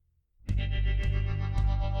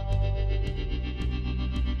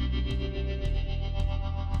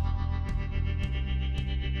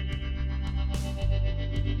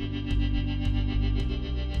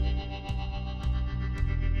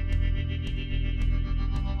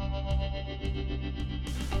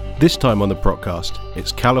This time on the podcast,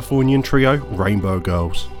 it's Californian trio Rainbow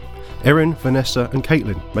Girls. Erin, Vanessa and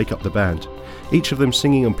Caitlin make up the band, each of them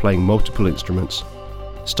singing and playing multiple instruments.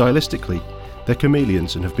 Stylistically, they're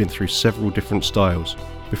chameleons and have been through several different styles,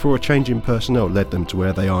 before a change in personnel led them to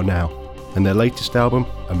where they are now, and their latest album,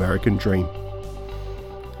 American Dream.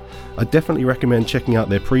 I definitely recommend checking out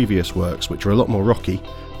their previous works, which are a lot more rocky,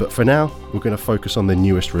 but for now, we're going to focus on their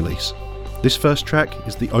newest release. This first track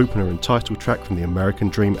is the opener and title track from the American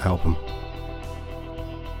Dream album.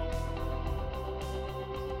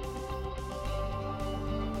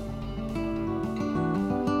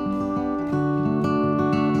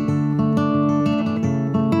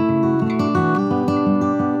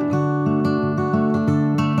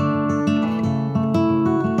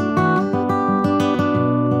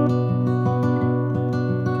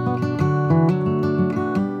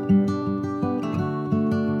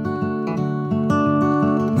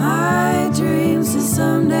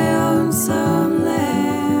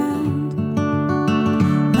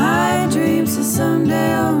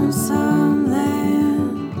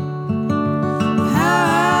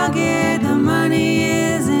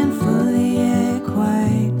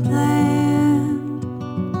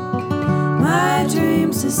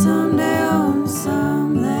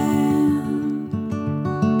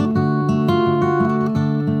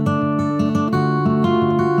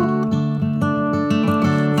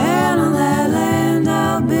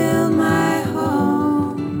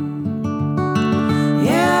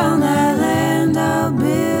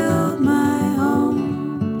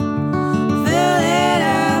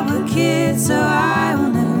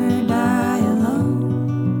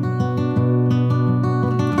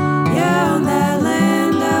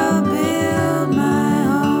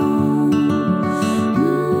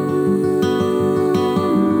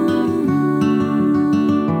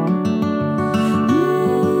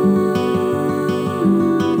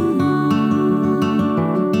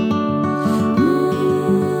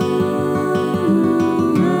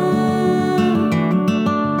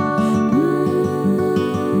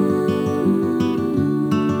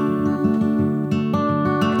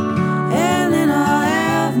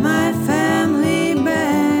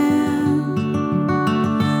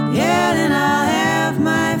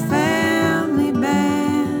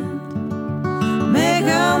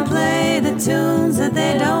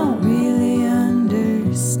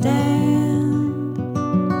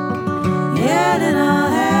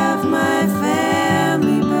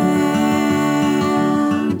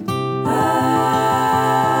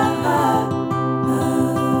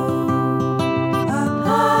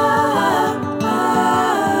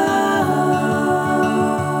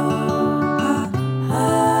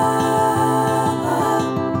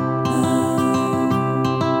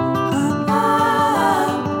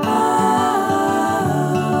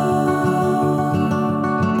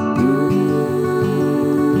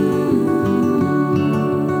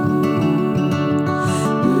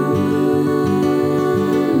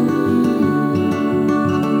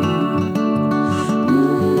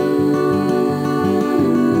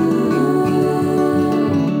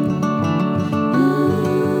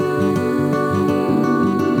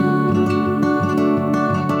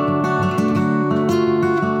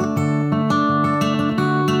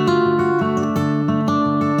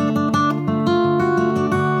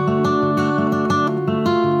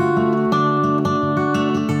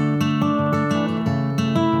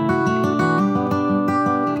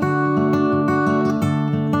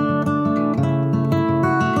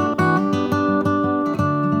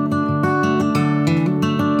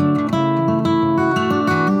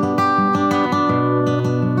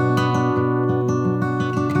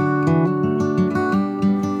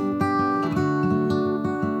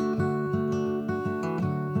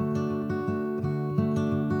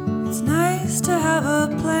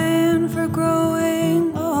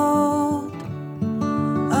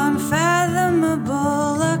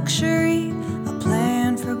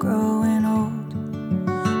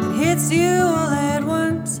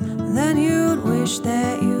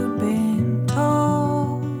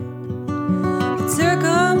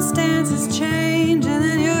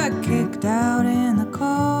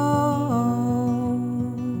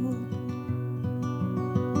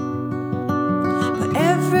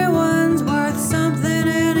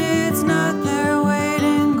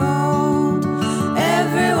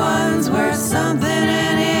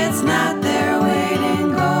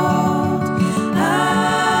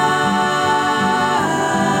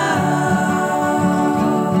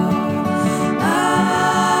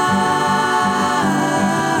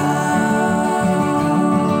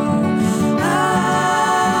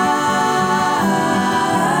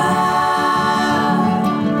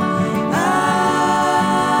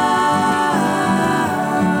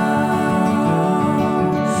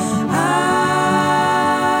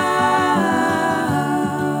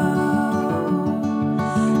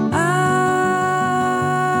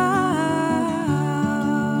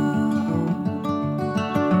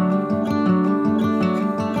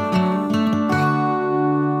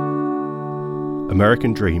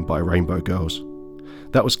 American Dream by Rainbow Girls.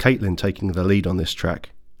 That was Caitlin taking the lead on this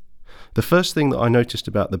track. The first thing that I noticed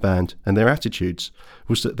about the band and their attitudes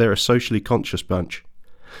was that they're a socially conscious bunch.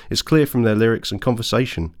 It's clear from their lyrics and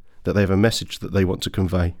conversation that they have a message that they want to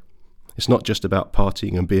convey. It's not just about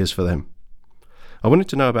partying and beers for them. I wanted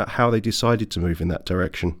to know about how they decided to move in that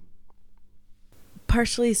direction.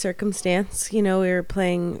 Partially circumstance. We were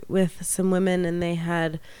playing with some women and they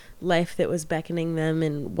had life that was beckoning them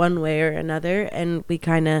in one way or another, and we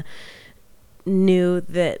kind of knew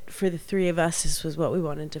that for the three of us this was what we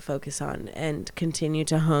wanted to focus on and continue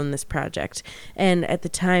to hone this project. And at the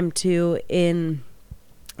time too, in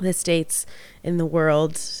the States, in the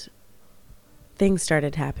world, things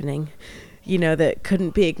started happening that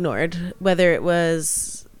couldn't be ignored, whether it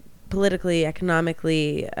was politically,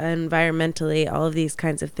 economically, environmentally, all of these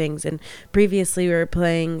kinds of things. And previously we were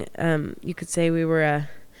playing, you could say we were a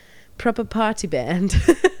proper party band.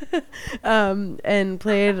 And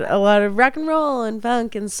played a lot of rock and roll and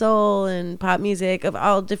funk and soul and pop music of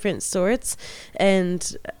all different sorts,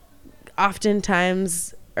 and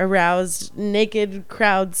oftentimes aroused naked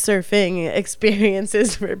crowd surfing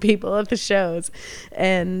experiences for people at the shows.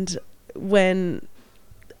 And when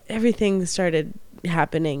everything started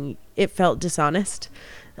happening, it felt dishonest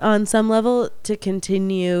on some level to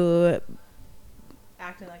continue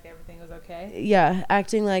acting like everything was okay. Yeah,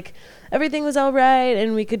 acting like everything was all right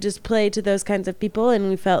and we could just play to those kinds of people, and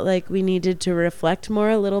we felt like we needed to reflect more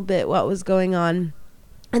a little bit what was going on.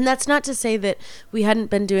 And that's not to say that we hadn't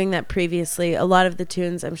been doing that previously. A lot of the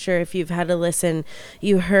tunes, I'm sure if you've had a listen,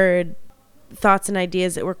 you heard thoughts and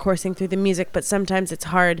ideas that were coursing through the music, but sometimes it's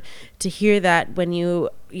hard to hear that when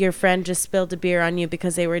your friend just spilled a beer on you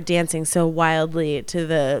because they were dancing so wildly to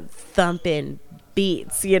the thumping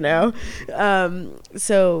beats,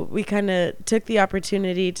 so we kind of took the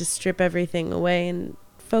opportunity to strip everything away and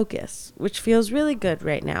focus, which feels really good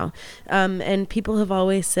right now. And people have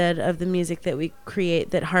always said of the music that we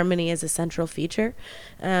create that harmony is a central feature,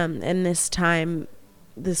 and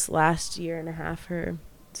this last year and a half or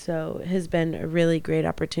so has been a really great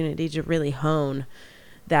opportunity to really hone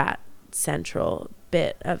that central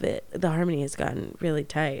bit of it. The harmony has gotten really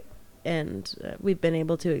tight, and we've been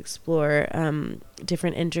able to explore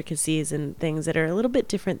different intricacies and things that are a little bit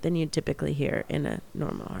different than you'd typically hear in a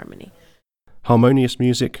normal harmony. Harmonious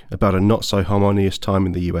music about a not so harmonious time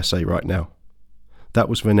in the USA right now. That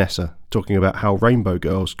was Vanessa talking about how Rainbow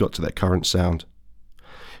Girls got to their current sound.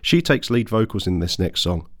 She takes lead vocals in this next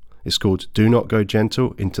song. It's called Do Not Go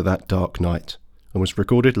Gentle Into That Dark Night and was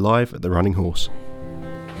recorded live at the Running Horse.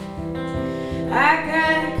 I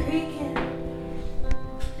got a creaking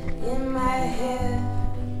in my head.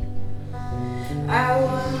 I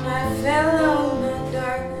want my fellow, my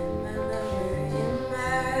dark, my lover in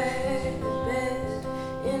my bed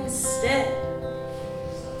instead.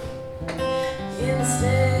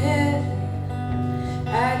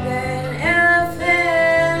 I got an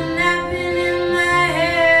elephant napping in my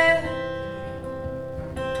head.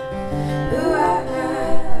 Ooh, ooh,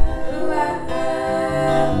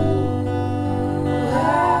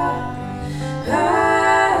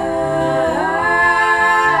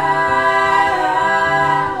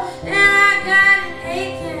 and I got an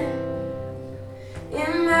aching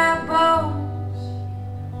in my bones.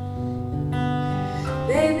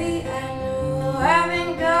 Baby, I know I've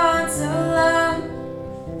been gone so long.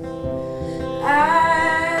 I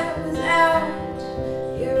was out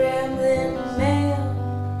your rambling mail.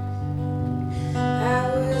 I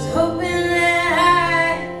was hoping that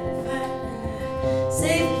I'd find a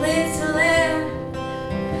safe place to land.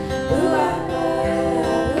 Ooh, ooh,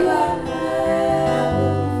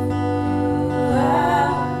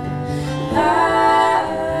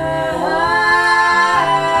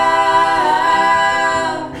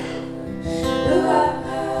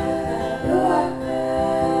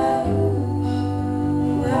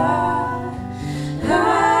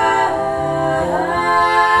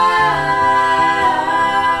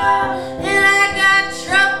 and I got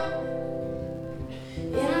trouble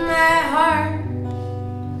in my heart.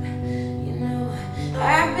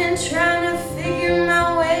 I've been trying to figure my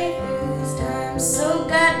way through these times so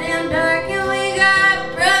goddamn dark, and we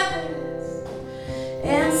got brothers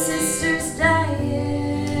and sisters dying.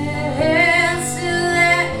 And still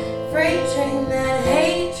that freight train, that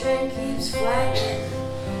hate train keeps flying.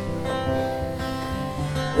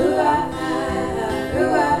 Ooh,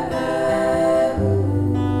 ooh,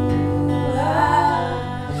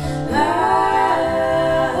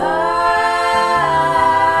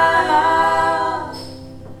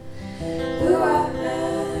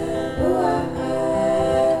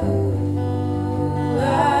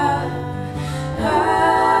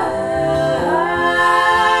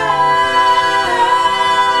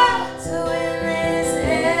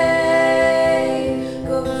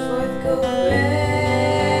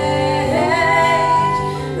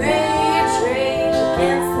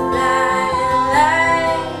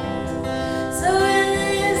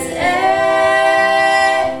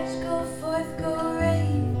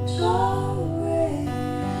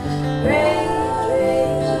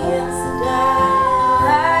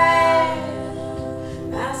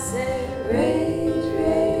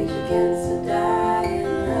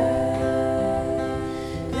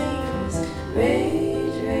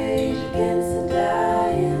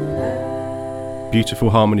 Beautiful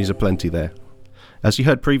harmonies aplenty there. As you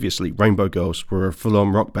heard previously, Rainbow Girls were a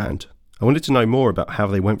full-on rock band. I wanted to know more about how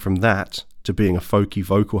they went from that to being a folky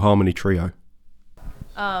vocal harmony trio.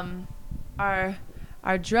 Our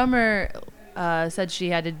drummer said she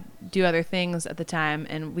had to do other things at the time,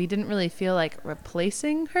 and we didn't really feel like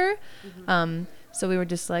replacing her. So we were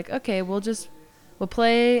just like, okay, we'll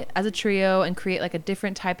play as a trio and create like a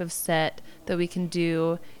different type of set that we can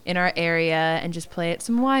do in our area, and just play at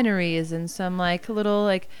some wineries and some like little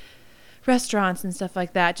like restaurants and stuff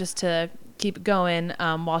like that, just to keep going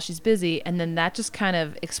while she's busy. And then that just kind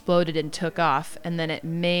of exploded and took off, and then it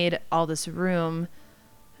made all this room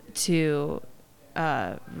to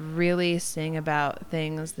really sing about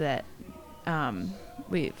things that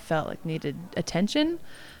we felt like needed attention.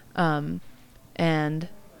 And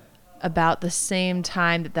about the same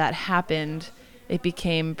time that happened, it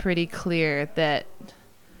became pretty clear that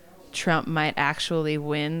Trump might actually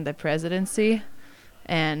win the presidency.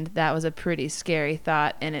 And that was a pretty scary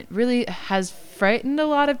thought, and it really has frightened a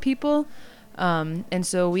lot of people. And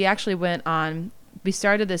so we actually we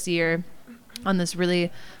started this year on this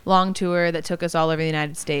really long tour that took us all over the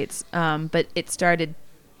United States. But it started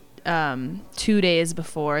 2 days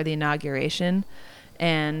before the inauguration,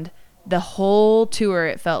 and the whole tour,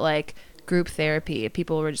 it felt like group therapy.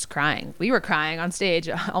 People were just crying. We were crying on stage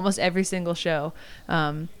almost every single show,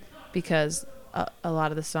 because a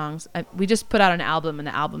lot of the songs, we just put out an album, and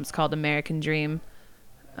the album's called American Dream,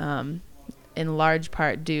 in large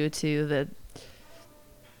part due to the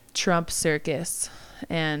Trump circus.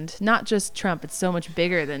 And not just Trump, it's so much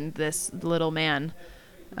bigger than this little man.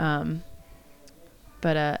 But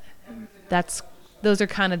those are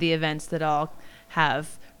kind of the events that all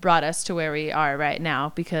have brought us to where we are right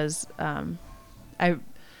now, because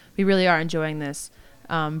we really are enjoying this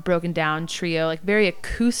broken down trio, like very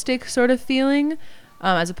acoustic sort of feeling,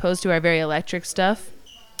 as opposed to our very electric stuff.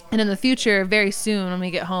 And in the future, very soon when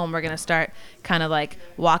we get home, we're going to start kind of like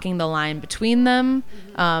walking the line between them,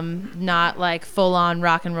 not like full on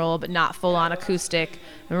rock and roll, but not full on acoustic.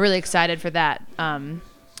 I'm really excited for that.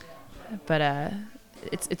 But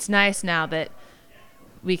it's nice now that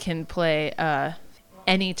we can play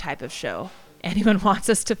any type of show anyone wants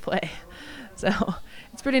us to play. So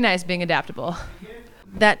it's pretty nice being adaptable.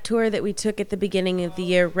 That tour that we took at the beginning of the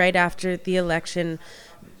year, right after the election,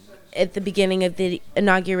 at the beginning of the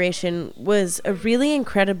inauguration, was a really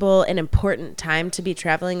incredible and important time to be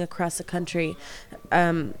traveling across the country.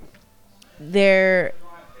 The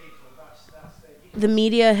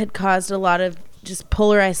media had caused a lot of just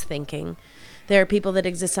polarized thinking. There are people that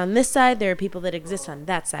exist on this side, there are people that exist on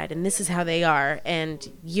that side, and this is how they are, and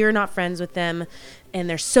you're not friends with them, and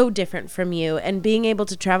they're so different from you. And being able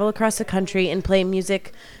to travel across the country and play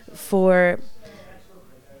music for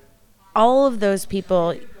all of those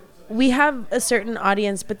people. We have a certain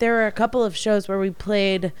audience, but there were a couple of shows where we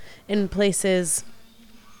played in places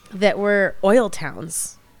that were oil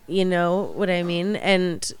towns, you know what I mean?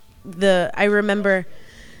 And I remember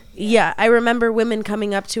women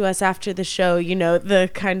coming up to us after the show, you know,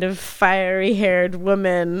 the kind of fiery haired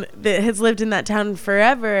woman that has lived in that town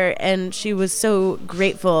forever. And she was so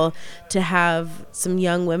grateful to have some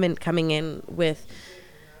young women coming in with,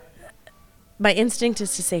 my instinct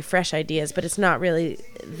is to say fresh ideas, but it's not really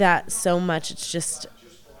that so much. It's just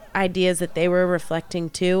ideas that they were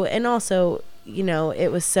reflecting too. And also, you know, it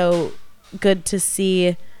was so good to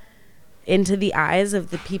see into the eyes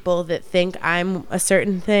of the people that think I'm a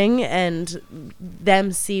certain thing, and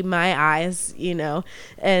them see my eyes, you know,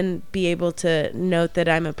 and be able to note that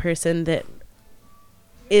I'm a person that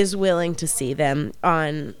is willing to see them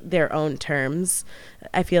on their own terms.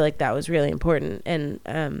 I feel like that was really important.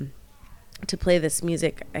 And to play this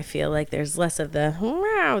music, I feel like there's less of the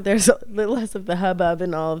wow, there's less of the hubbub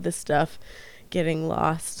and all of this stuff getting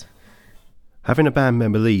lost. Having a band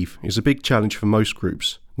member leave is a big challenge for most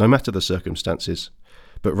groups, no matter the circumstances,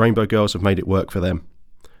 but Rainbow Girls have made it work for them.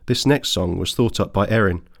 This next song was thought up by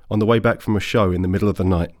Erin on the way back from a show in the middle of the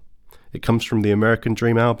night. It comes from the American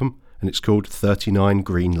Dream album, and it's called 39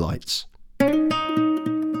 Green Lights.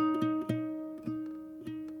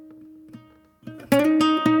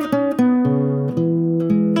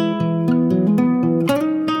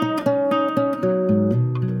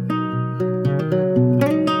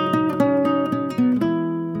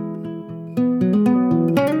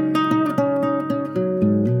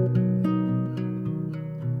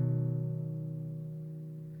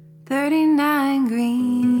 39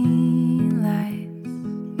 green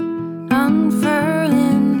lights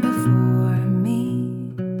unfurling before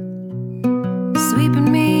me, sweeping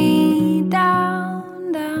me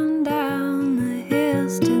down, down, down the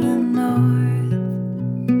hills to the north,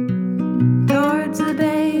 toward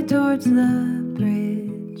towards the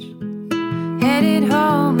bridge, headed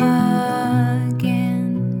home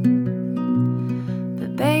again.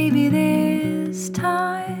 But baby, this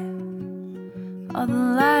time all the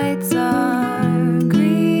lights are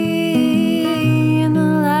green. The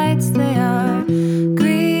lights, they are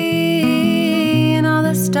green. All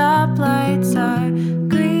the stoplights are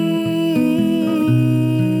green.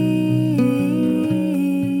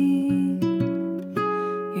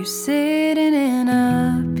 You're sitting in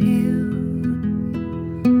a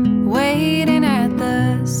pew, waiting at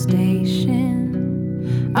the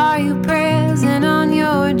station. Are you present on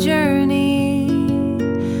your journey?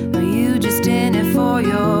 Are you just in it for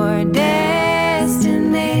your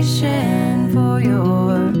destination? For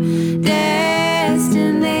your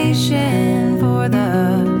destination, for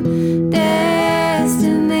the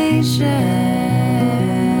destination.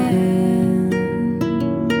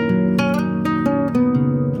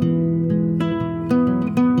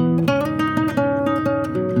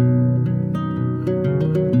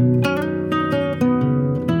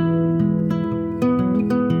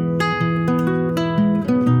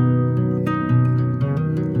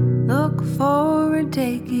 Look forward,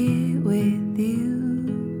 take it with you.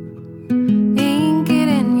 Ink it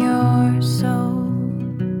in your soul,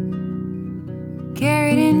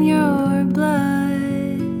 carry it in your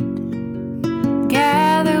blood.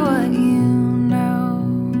 Gather what you know,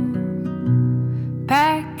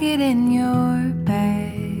 pack it in your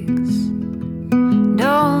bags.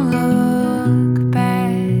 Don't look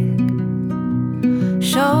back,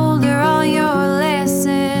 shoulder all your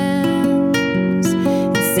lessons,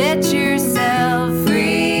 and set yourself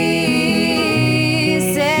free.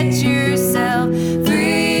 Set yourself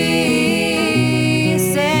free.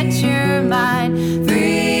 Set your mind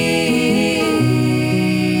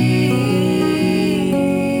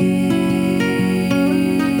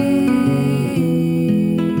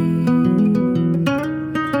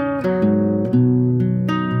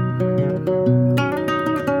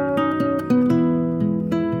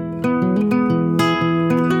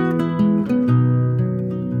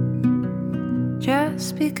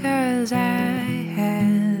Just because I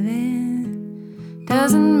haven't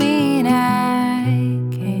doesn't mean I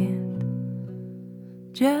can't.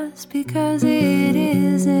 Just because it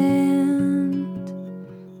isn't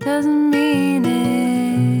doesn't mean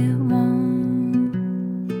it won't.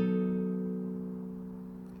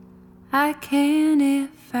 I can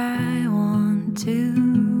if I want to.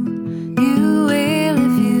 You will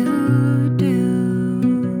if you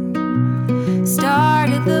do. Start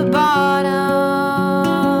at the bottom.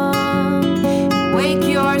 Wake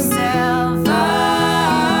yourself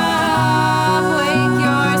up, wake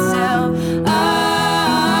yourself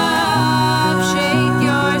up, shake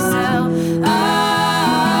yourself up.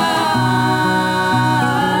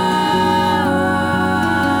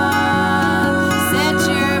 Set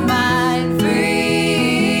your mind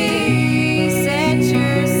free, set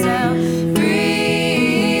yourself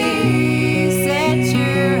free, set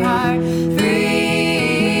your heart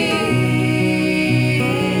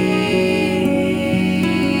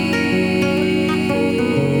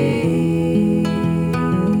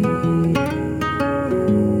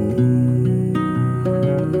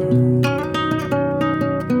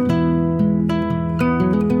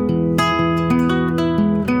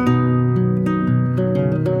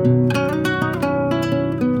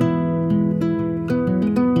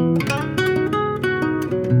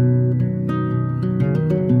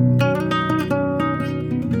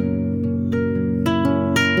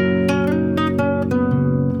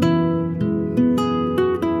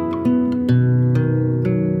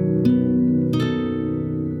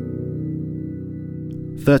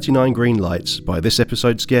 "39 Green Lights" by this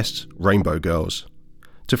episode's guests, Rainbow Girls.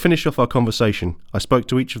 To finish off our conversation, I spoke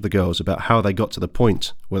to each of the girls about how they got to the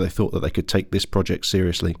point where they thought that they could take this project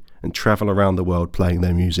seriously and travel around the world playing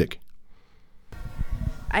their music.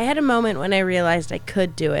 I had a moment when I realized I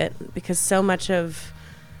could do it, because so much of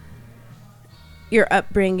your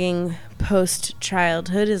upbringing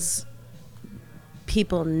post-childhood is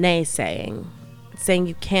people naysaying, saying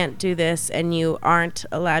you can't do this and you aren't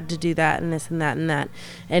allowed to do that and this and that and that.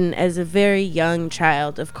 And as a very young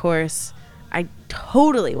child, of course, I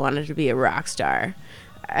totally wanted to be a rock star.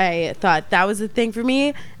 I thought that was the thing for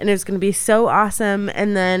me and it was going to be so awesome.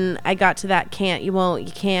 And then I got to that can't, you won't,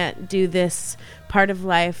 you can't do this part of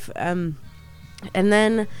life. And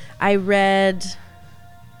then I read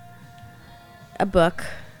a book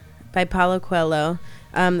by Paulo Coelho,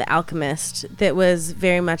 The Alchemist, that was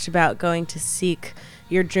very much about going to seek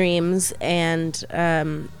your dreams and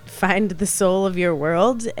find the soul of your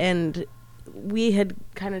world. And we had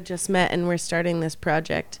kind of just met and we're starting this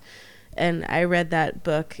project And I read that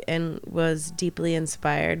book and was deeply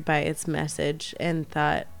inspired by its message and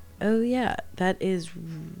thought, oh yeah, that is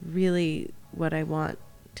really what I want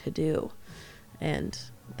to do. And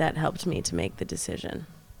that helped me to make the decision.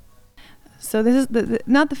 So this is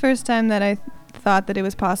not the first time that I thought that it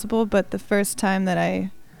was possible, but the first time that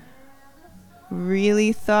I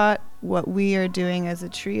really thought what we are doing as a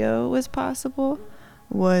trio was possible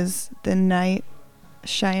was the night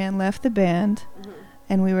Cheyenne left the band.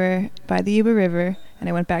 And we were by the Yuba River, and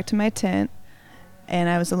I went back to my tent, and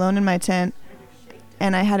I was alone in my tent,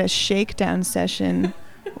 and I had a shakedown session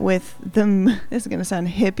with the, this is going to sound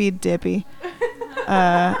hippy-dippy,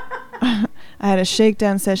 I had a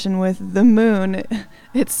shakedown session with the moon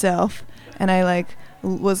itself, and I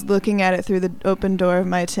was looking at it through the open door of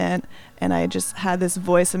my tent, and I just had this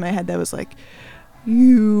voice in my head that was like,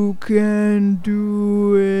 you can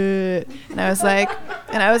do it. And I was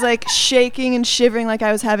like shaking and shivering like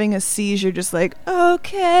I was having a seizure, just like,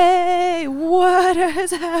 okay, what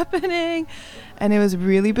is happening? And it was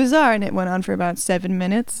really bizarre, and it went on for about 7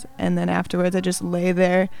 minutes, and then afterwards I just lay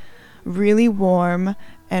there really warm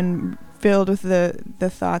and filled with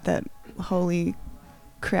the thought that, holy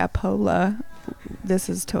crapola, this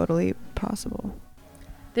is totally possible.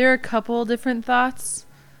 There are a couple different thoughts.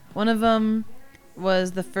 One of them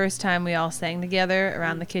was the first time we all sang together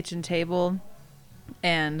around the kitchen table,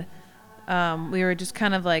 and we were just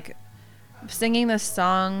kind of like singing this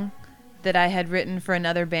song that I had written for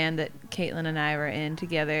another band that Caitlin and I were in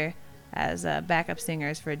together as backup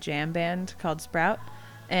singers for a jam band called Sprout.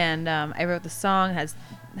 And I wrote the song,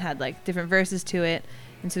 had like different verses to it,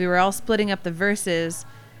 and so we were all splitting up the verses,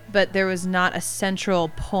 but there was not a central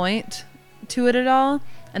point to it at all.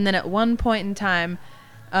 And then at one point in time,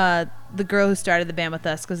 the girl who started the band with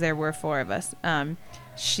us, because there were 4 of us,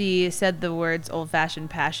 she said the words old-fashioned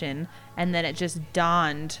passion, and then it just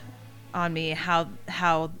dawned on me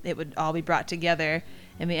how it would all be brought together,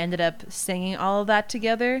 and we ended up singing all of that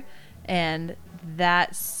together, and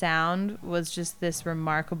that sound was just this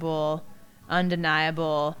remarkable,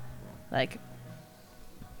 undeniable, like,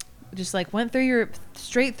 just like went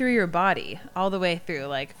straight through your body, all the way through,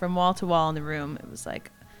 like from wall to wall in the room. It was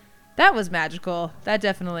like, that was magical. That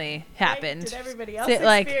definitely happened. Did everybody else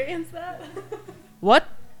experience that? What?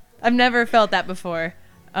 I've never felt that before.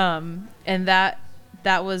 And that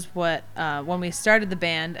was what, when we started the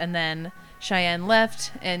band, and then Cheyenne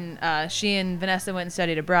left, and she and Vanessa went and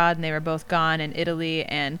studied abroad, and they were both gone in Italy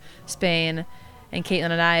and Spain. And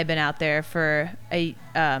Caitlin and I had been out there for the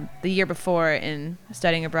year before in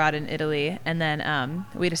studying abroad in Italy. And then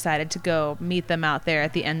we decided to go meet them out there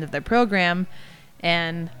at the end of their program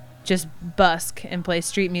and just busk and play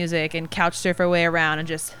street music and couch surf our way around and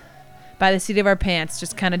just by the seat of our pants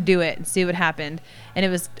just kind of do it and see what happened. And it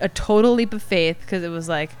was a total leap of faith, because it was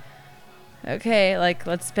like, okay, like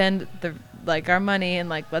let's spend our money and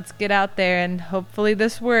like let's get out there and hopefully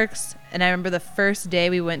this works. And I remember the first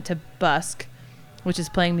day we went to busk, which is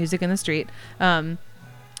playing music in the street.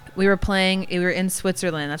 We were in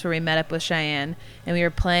Switzerland. That's where we met up with Cheyenne, and we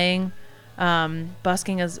were playing,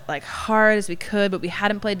 busking as like hard as we could, but we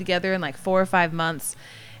hadn't played together in like 4 or 5 months.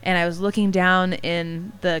 And I was looking down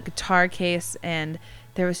in the guitar case, and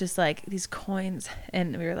there was just like these coins,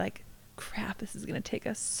 and we were like, crap, this is going to take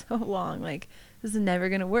us so long. Like, this is never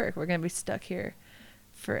going to work. We're going to be stuck here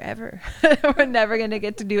forever. We're never going to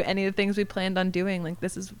get to do any of the things we planned on doing. Like,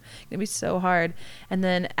 this is going to be so hard. And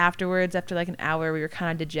then afterwards, after like an hour, we were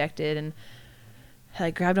kind of dejected, and I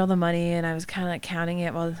like grabbed all the money, and I was kind of like counting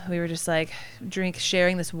it while we were just like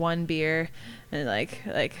sharing this one beer, and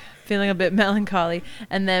like feeling a bit melancholy.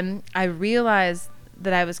 And then I realized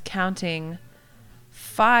that I was counting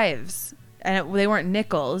 5s, and they weren't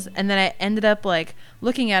nickels. And then I ended up like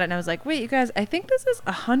looking at it, and I was like, wait, you guys, I think this is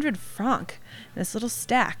 100 franc, this little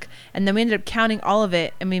stack. And then we ended up counting all of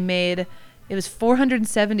it, and we made, it was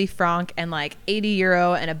 470 franc and like 80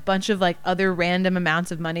 euro and a bunch of like other random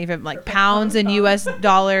amounts of money from like pounds and US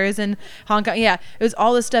dollars and Hong Kong. Yeah, it was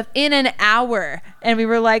all this stuff in an hour. And we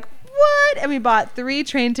were like, what? And we bought 3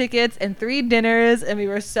 train tickets and 3 dinners, and we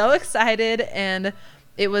were so excited. And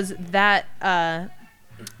it was that,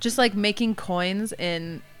 just like making coins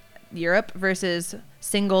in Europe versus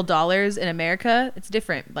single dollars in America, it's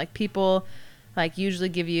different. Like, people like usually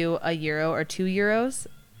give you a euro or 2 euros,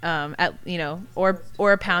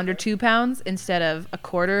 or a pound or 2 pounds instead of a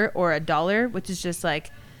quarter or a dollar, which is just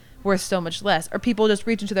like worth so much less. Or people just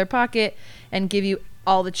reach into their pocket and give you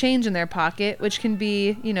all the change in their pocket, which can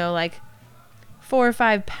be, like 4 or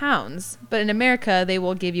 5 pounds. But in America, they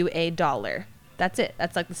will give you $1. That's it.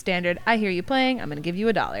 That's like the standard. I hear you playing, I'm going to give you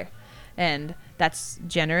 $1. And that's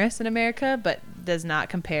generous in America, but does not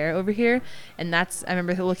compare over here. And that's, I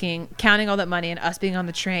remember counting all that money and us being on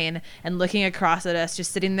the train and looking across at us,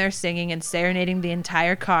 just sitting there singing and serenading the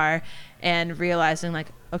entire car and realizing like,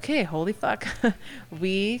 okay, holy fuck,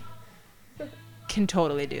 we can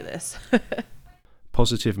totally do this.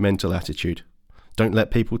 Positive mental attitude. Don't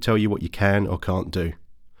let people tell you what you can or can't do.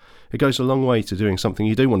 It goes a long way to doing something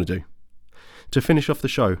you do want to do. To finish off the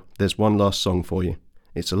show, there's one last song for you.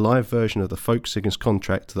 It's a live version of the Folk Singers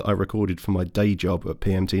Contract that I recorded for my day job at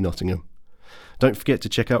PMT Nottingham. Don't forget to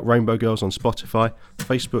check out Rainbow Girls on Spotify,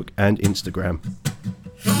 Facebook and Instagram.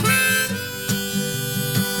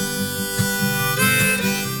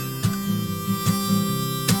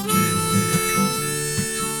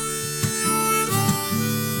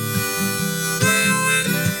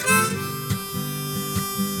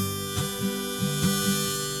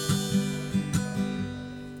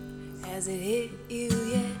 Has it hit you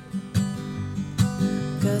yet?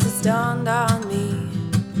 'Cause it's dawned on me,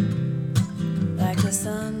 like the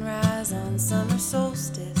sunrise on summer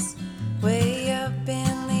solstice, way up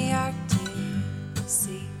in the Arctic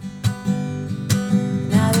Sea.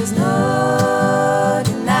 Now there's no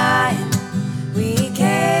denying we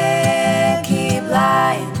can't keep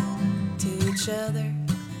lying to each other,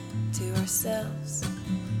 to ourselves,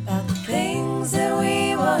 about the things that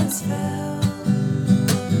we once felt.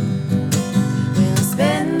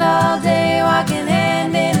 Spend all day walking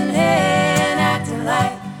hand in hand, acting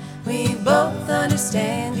like we both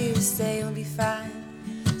understand. You say you'll be fine,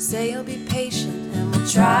 say you'll be patient, and we'll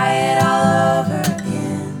try it all over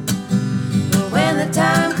again. But when the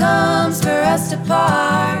time comes for us to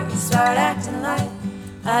part, you start acting like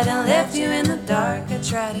I done left you in the dark. I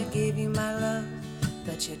try to give you my love,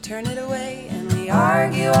 but you turn it away, and we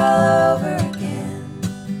argue all over again.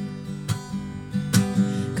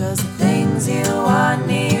 'Cause the things you want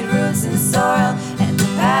need roots and soil, and the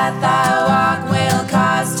path I walk will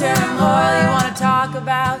cause turmoil. You want to talk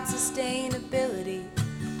about sustainability?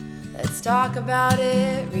 Let's talk about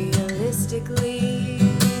it realistically.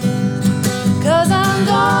 'Cause I'm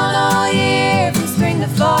gone all year, from spring to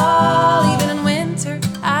fall. Even in winter,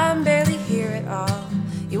 I'm barely here at all.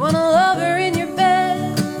 You want a lover in your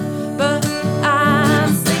bed, but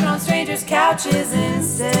I'm sleeping on strangers' couches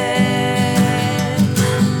instead.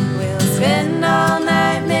 Spend all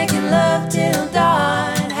night making love till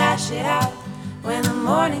dawn, hash it out when the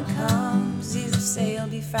morning comes. You say you'll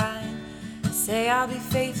be fine, I say I'll be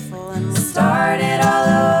faithful, and we'll start it all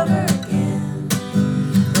over again.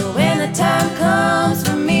 But when the time comes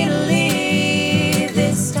for me to leave,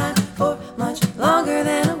 this time for much longer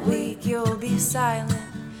than a week, you'll be silent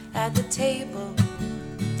at the table,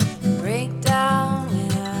 break down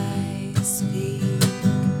when I speak.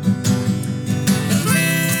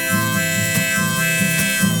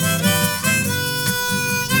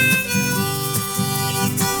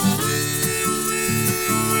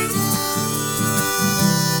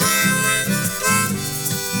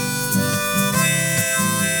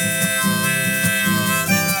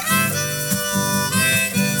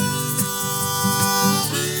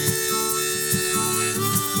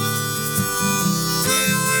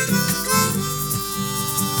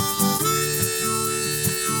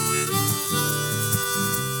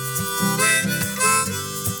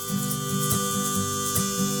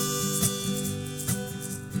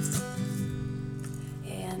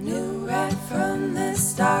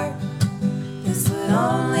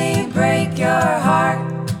 Only break your heart,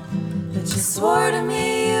 but you swore to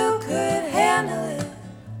me you could handle it.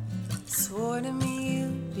 Swore to me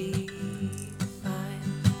you'd be fine.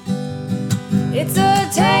 It's a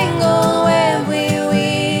tangle web we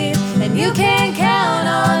weave, and you can't count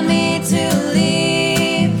on me to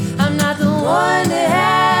leave. I'm not the one to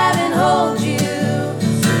have and hold you,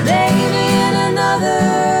 maybe in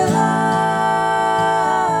another life.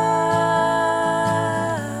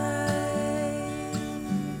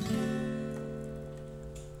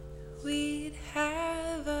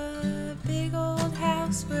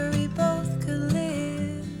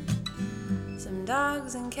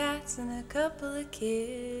 Dogs and cats and a couple of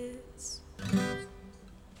kids.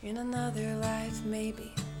 In another life,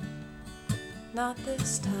 maybe, not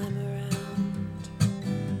this time around.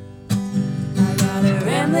 I got a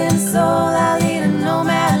rambling soul, I lead a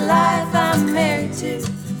nomad life. I'm married to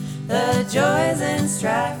the joys and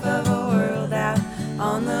strife of a world out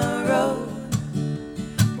on the road.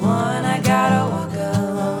 One I gotta walk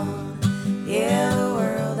alone. Yeah, the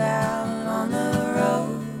world out on the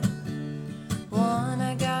road. One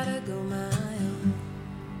I gotta go my own.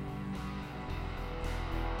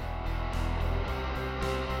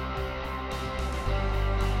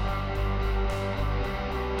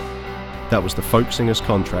 That was The Folk Singer's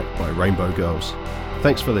Contract by Rainbow Girls.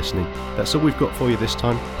 Thanks for listening. That's all we've got for you this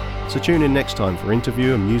time. So tune in next time for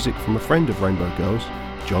interview and music from a friend of Rainbow Girls,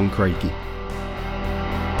 John Craigie.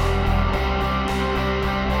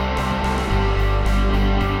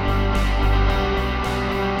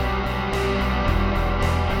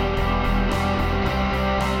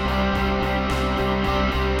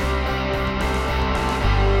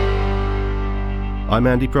 I'm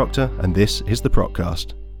Andy Proctor, and this is the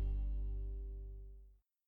Procast.